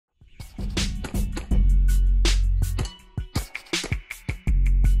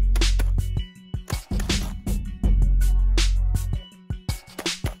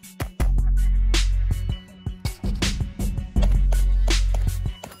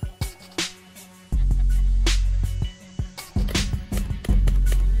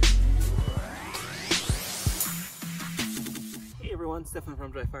Stefan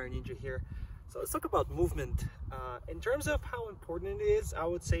from Dry Fire Ninja here. So let's talk about movement. In terms of how important it is, I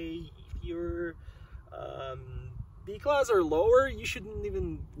would say if your B class or lower, you shouldn't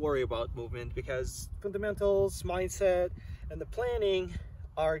even worry about movement, because fundamentals, mindset, and the planning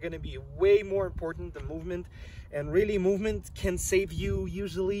are going to be way more important than movement. And really, movement can save you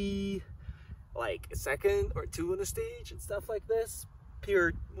usually like a second or two on the stage and stuff like this,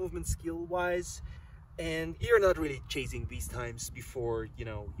 pure movement skill wise. And you're not really chasing these times before, you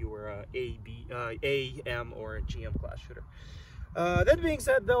know, you were a M or a GM class shooter. That being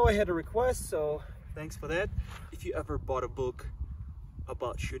said, though, I had a request, so thanks for that. If you ever bought a book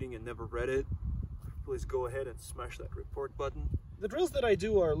about shooting and never read it, please go ahead and smash that report button. The drills that I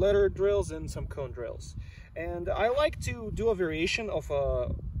do are letter drills and some cone drills. And I like to do a variation of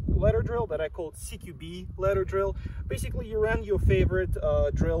a letter drill that I call CQB letter drill. Basically, you ran your favorite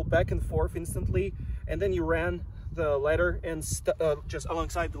drill back and forth instantly, and then you ran the letter and just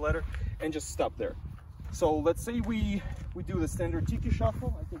alongside the letter and just stop there. So let's say we do the standard tiki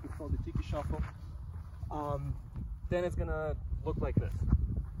shuffle. I think it's called the tiki shuffle. Then it's gonna look like this.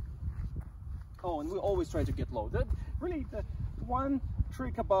 Oh, and we always try to get low. That really, the one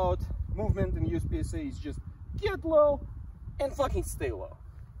trick about movement in USPSA is just get low and fucking stay low.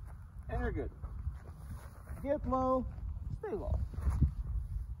 And you're good. Get low, stay low.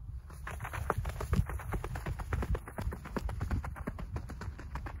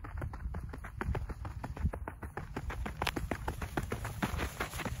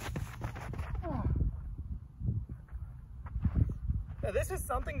 Now, this is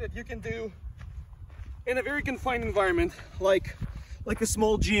something that you can do in a very confined environment, like a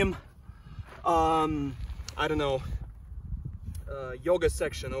small gym, I don't know, yoga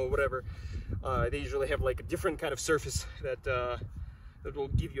section or whatever. They usually have like a different kind of surface that will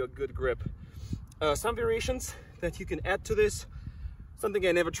give you a good grip. Some variations that you can add to this, something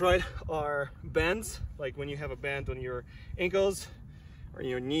I never tried, are bands. Like when you have a band on your ankles or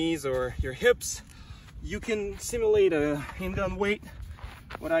your knees or your hips, you can simulate a handgun weight.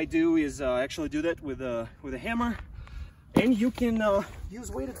 What I do is actually do that with a hammer, and you can use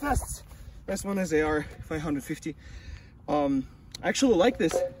weighted vests. This one is AR 550. I actually like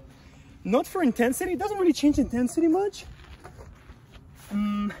this. Not for intensity, it doesn't really change intensity much.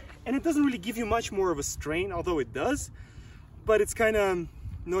 And it doesn't really give you much more of a strain, although it does. But it's kind of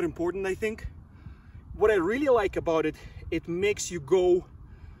not important, I think. What I really like about it, it makes you go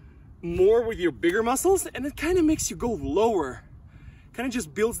more with your bigger muscles, and it kind of makes you go lower. Kind of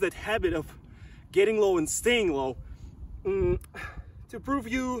just builds that habit of getting low and staying low. To prove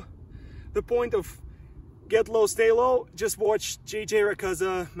you the point of get low, stay low, just watch JJ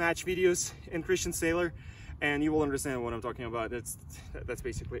Rakaza match videos and Christian Sailor, and you will understand what I'm talking about. That's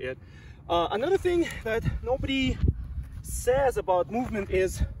basically it. Another thing that nobody says about movement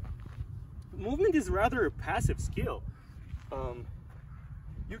is rather a passive skill.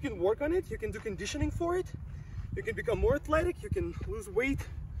 You can work on it, you can do conditioning for it, you can become more athletic, you can lose weight,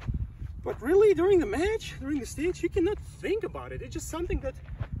 but really during the match, during the stage, you cannot think about it. It's just something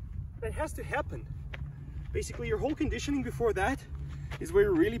that has to happen. Basically, your whole conditioning before that is where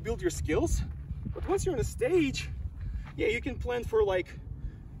you really build your skills. But once you're on a stage, yeah, you can plan for, like,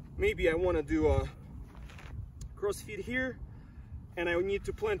 maybe I want to do a CrossFit here, and I need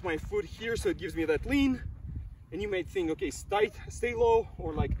to plant my foot here so it gives me that lean. And you might think, okay, stay low,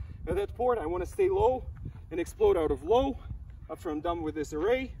 or like at that point, I want to stay low and explode out of low after I'm done with this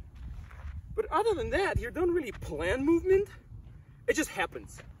array. But other than that, you don't really plan movement. It just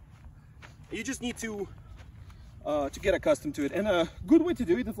happens. You just need to get accustomed to it. And a good way to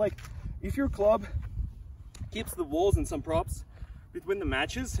do it is, like, if your club keeps the walls and some props between the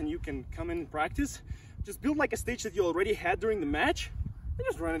matches and you can come in and practice, just build like a stage that you already had during the match and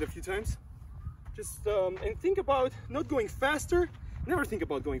just run it a few times. Just and think about not going faster. Never think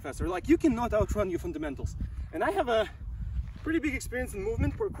about going faster. Like, you cannot outrun your fundamentals. And I have a pretty big experience in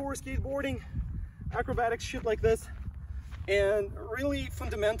movement, parkour, skateboarding, acrobatics, shit like this. And really,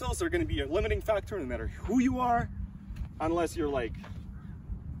 fundamentals are going to be a limiting factor no matter who you are, unless you're like,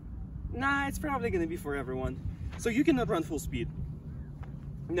 nah, it's probably going to be for everyone. So you cannot run full speed.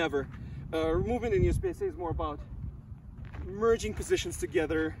 Never. Movement in USPSA is more about merging positions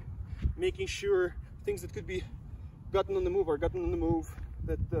together, making sure things that could be gotten on the move are gotten on the move,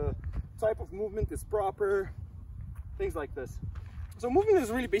 that the type of movement is proper, things like this. So movement is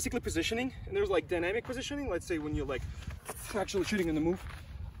really basically positioning, and there's like dynamic positioning, let's say when you're like actually shooting on the move,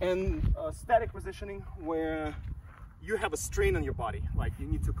 and static positioning where you have a strain on your body, like you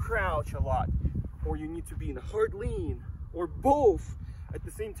need to crouch a lot, or you need to be in a hard lean, or both at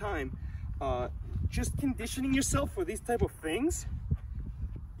the same time. Just conditioning yourself for these type of things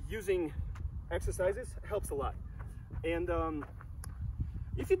using exercises helps a lot. And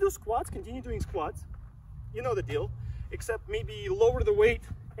if you do squats, continue doing squats. You know the deal, except maybe lower the weight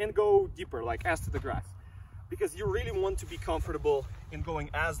and go deeper, like ass to the grass, because you really want to be comfortable in going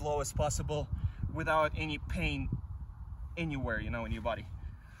as low as possible without any pain anywhere, you know, in your body.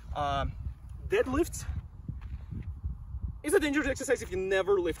 Deadlifts is a dangerous exercise if you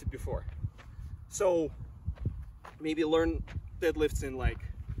never lifted before. So maybe learn deadlifts in like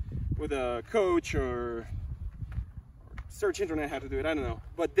with a coach, or search internet how to do it, I don't know.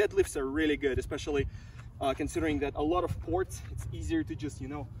 But deadlifts are really good, especially considering that a lot of ports, it's easier to just, you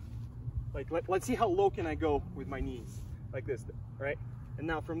know, like let's see how low can I go with my knees, like this, right? And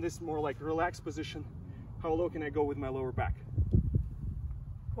now from this more like relaxed position, how low can I go with my lower back?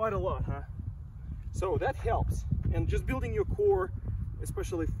 Quite a lot, huh? So that helps. And just building your core,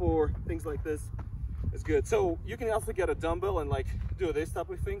 especially for things like this, is good. So you can also get a dumbbell and like do this type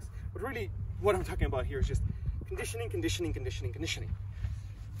of things. But really what I'm talking about here is just conditioning, conditioning, conditioning, conditioning.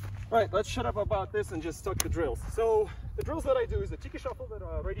 Right, let's shut up about this and just talk the drills. So the drills that I do is the tiki shuffle that I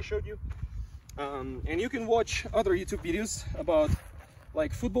already showed you. And you can watch other YouTube videos about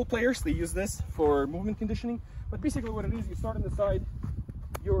like football players. They use this for movement conditioning. But basically what it is, you start on the side,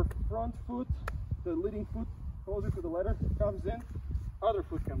 your front foot, the leading foot closer to the ladder, comes in, other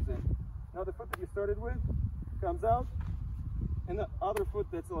foot comes in. Now the foot that you started with comes out, and the other foot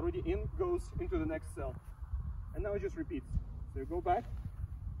that's already in goes into the next cell. And now it just repeats. So you go back,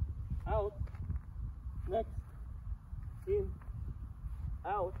 out, next, in,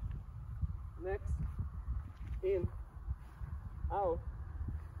 out, next, in, out,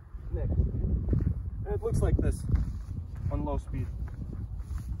 next. And it looks like this on low speed.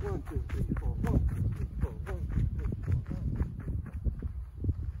 1, 2, 3, 4, 1, 2, 3, 4, 1, 2, 3, 4, 1, 2, 3,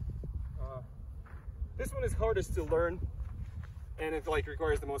 4. This one is hardest to learn, and it like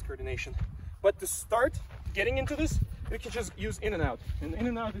requires the most coordination. But to start getting into this, you can just use in and out. And in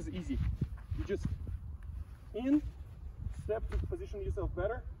and out is easy. You just in, step to position yourself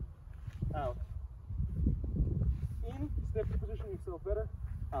better, out. In, step to position yourself better,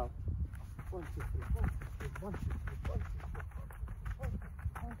 out. 1, 2, 3, 1, 2, 3, 1, 2, 3, 1, 2, 3, 1, 2, 3, 1, 2, 3,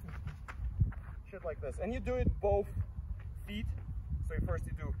 1, 2, 3. Shit like this. And you do it both feet. So first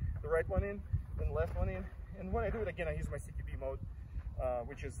you do the right one in, then the left one in. And when I do it again, I use my CQB mode,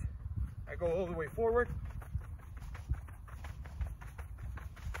 which is I go all the way forward.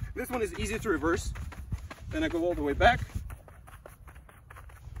 This one is easy to reverse. Then I go all the way back.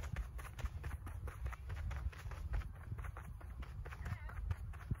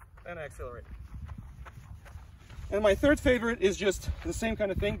 And I accelerate. And my third favorite is just the same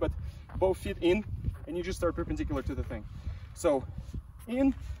kind of thing, but both feet in, and you just start perpendicular to the thing. So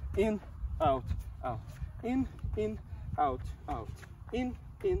in, out, out. In, out, out. In,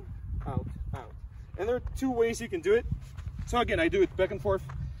 out, out. And there are two ways you can do it. So again, I do it back and forth,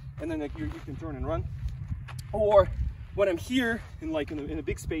 and then like you can turn and run. Or when I'm here in like in a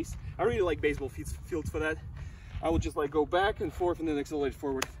big space, I really like baseball fields for that. I will just like go back and forth and then accelerate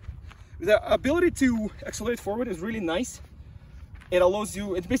forward. The ability to accelerate forward is really nice. It allows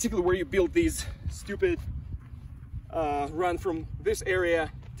you, it's basically where you build these stupid run from this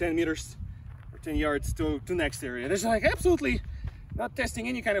area 10 meters or 10 yards to next area. There's like absolutely not testing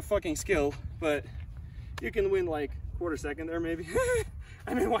any kind of fucking skill, but you can win like quarter second there maybe.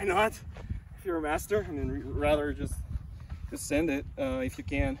 I mean, why not? If you're a master, I mean, rather just send it if you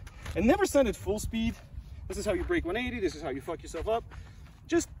can. And never send it full speed. This is how you break 180, this is how you fuck yourself up.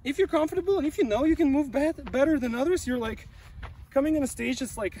 Just, if you're comfortable and if you know you can move better than others, you're like coming on a stage,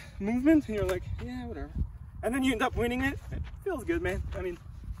 it's like movement, and you're like, yeah, whatever. And then you end up winning it. It feels good, man. I mean,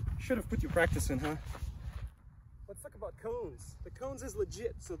 should have put your practice in, huh? Let's talk about cones. The cones is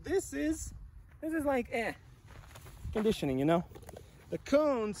legit. So this is like, conditioning, you know? The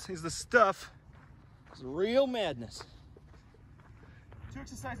cones is the stuff, it's real madness. Two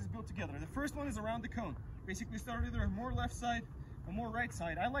exercises built together. The first one is around the cone. Basically start either more left side or more right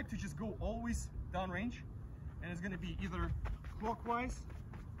side. I like to just go always downrange, and it's going to be either clockwise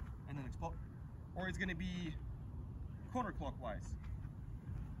and then explode, or it's going to be counterclockwise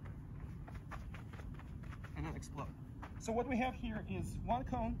and then explode. So what we have here is one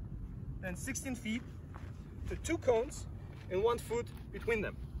cone, then 16 feet to two cones and 1 foot between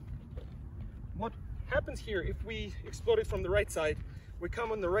them. What happens here, if we explode it from the right side, we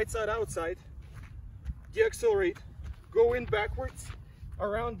come on the right side outside, deaccelerate, go in backwards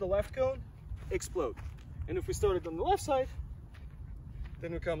around the left cone, explode. And if we start it on the left side,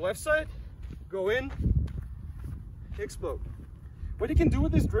 then we come left side, go in, explode. What you can do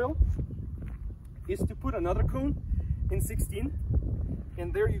with this drill is to put another cone in 16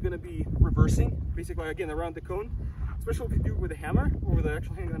 and there you're going to be reversing, basically again around the cone, especially if you do it with a hammer or with an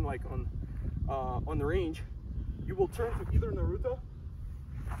actual handgun like on the range. You will turn to either Naruto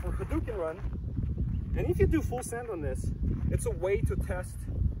or Hadouken run, and if you do full send on this, it's a way to test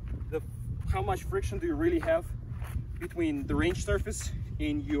how much friction do you really have between the range surface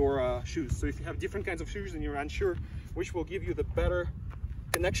in your shoes. So if you have different kinds of shoes and you're unsure which will give you the better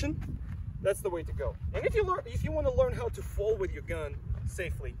connection, that's the way to go. And if you want to learn how to fall with your gun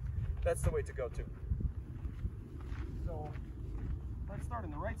safely, that's the way to go too. So let's start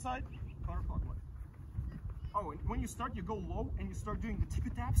on the right side, counterclockwise. Oh, and when you start, you go low and you start doing the tippy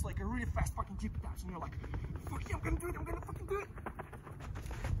taps, like a really fast fucking tippy taps, and you're like, fuck yeah, I'm gonna do it, I'm gonna fucking do it.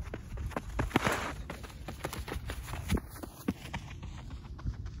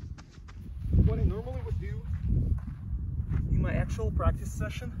 What I normally would do in my actual practice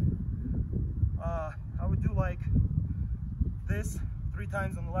session, I would do like this 3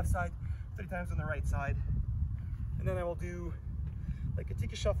 times on the left side, 3 times on the right side, and then I will do like a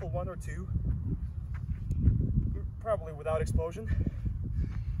tiki shuffle 1 or 2, probably without explosion.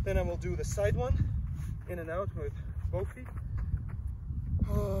 Then I will do the side one, in and out with both feet,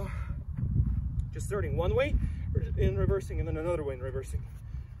 just starting one way in reversing and then another way in reversing,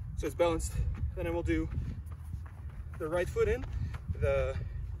 so it's balanced. Then I will do the right foot in, the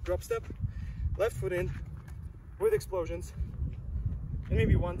drop step, left foot in with explosions, and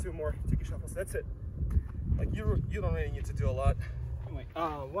maybe 1-2 more tiki shuffles. That's it. Like you don't really need to do a lot. Anyway,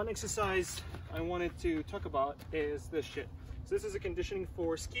 one exercise I wanted to talk about is this shit. So this is a conditioning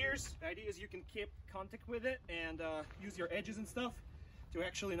for skiers. The idea is you can keep contact with it and use your edges and stuff to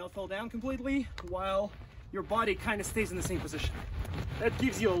actually not fall down completely while your body kind of stays in the same position. That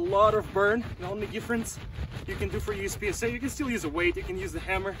gives you a lot of burn. The only difference you can do for USPSA, you can still use a weight, you can use the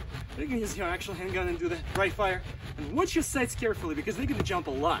hammer, you can use your actual handgun and do the right fire. And watch your sights carefully because they're gonna jump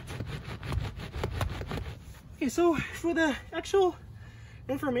a lot. Okay, so for the actual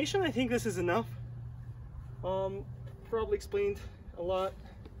information, I think this is enough. Probably explained a lot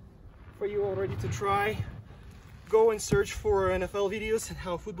for you already to try. Go and search for NFL videos and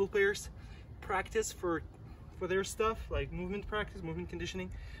how football players practice for their stuff, like movement practice, movement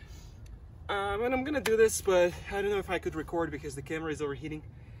conditioning. And I'm gonna do this, but I don't know if I could record because the camera is overheating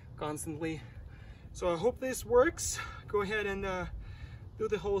constantly. So I hope this works. Go ahead and do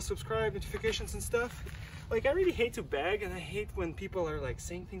the whole subscribe, notifications and stuff. Like, I really hate to beg, and I hate when people are like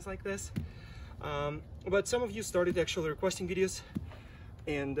saying things like this. But some of you started actually requesting videos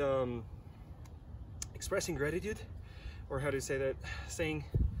and expressing gratitude, or how do you say that, saying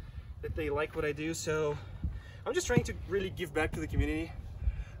that they like what I do. So I'm just trying to really give back to the community.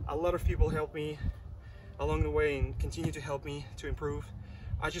 A lot of people helped me along the way and continue to help me to improve.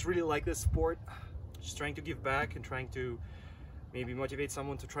 I just really like this sport, just trying to give back and trying to maybe motivate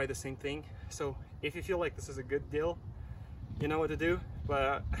someone to try the same thing. So if you feel like this is a good deal, you know what to do.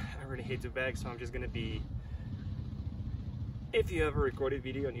 But I really hate to beg, so I'm just gonna be, if you have a recorded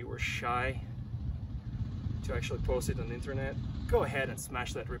video and you were shy to actually post it on the internet, go ahead and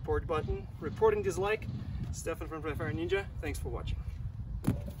smash that report button. Report and dislike. Stefan from Fire Ninja. Thanks for watching.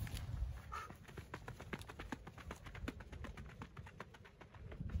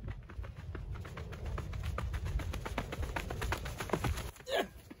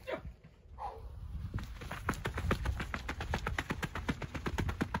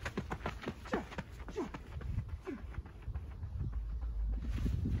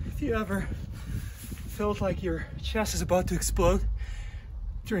 If you ever felt like your chest is about to explode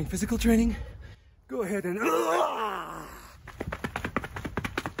during physical training, go ahead and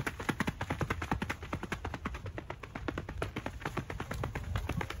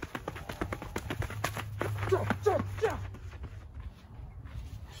jump. Yeah.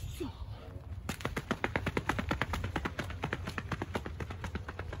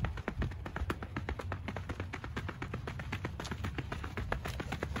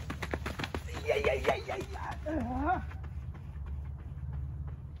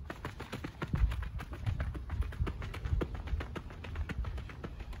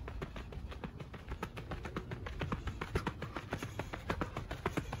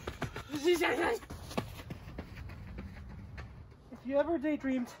 If you ever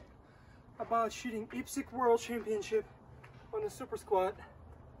daydreamed about shooting IPSC World Championship on a super squat,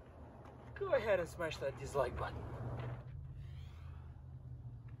 go ahead and smash that dislike button.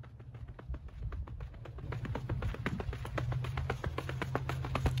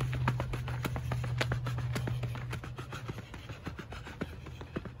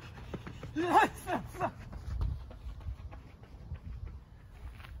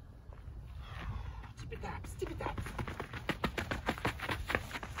 Tippy taps.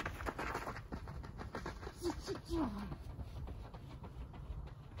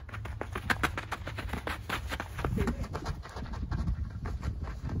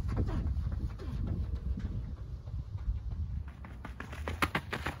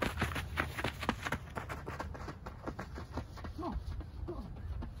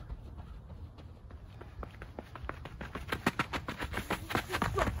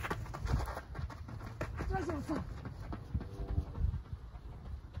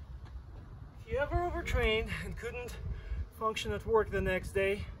 overtrained and couldn't function at work the next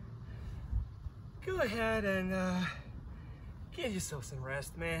day, go ahead and give yourself some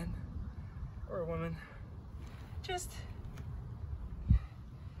rest, man or woman. Just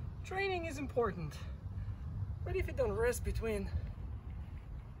training is important, but if you don't rest between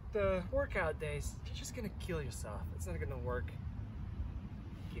the workout days, you're just gonna kill yourself. It's not gonna work.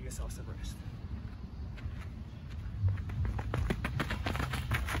 Give yourself some rest.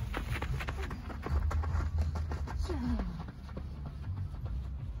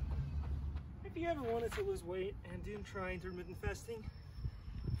 If you ever wanted to lose weight and didn't try intermittent fasting,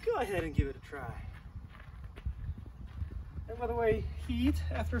 go ahead and give it a try. And by the way, heat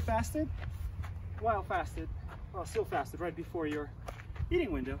after fasted, while still fasted right before your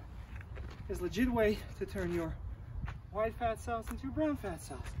eating window, is a legit way to turn your white fat cells into brown fat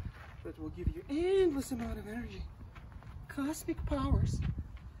cells that will give you endless amount of energy, cosmic powers,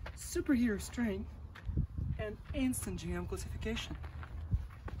 superhero strength, and instant GM classification.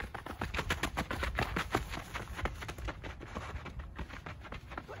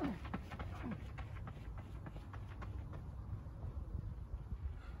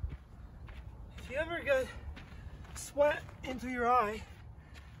 If you ever got sweat into your eye,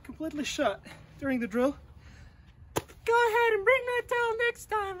 completely shut during the drill, go ahead and bring that down next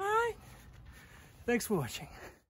time, alright? Thanks for watching.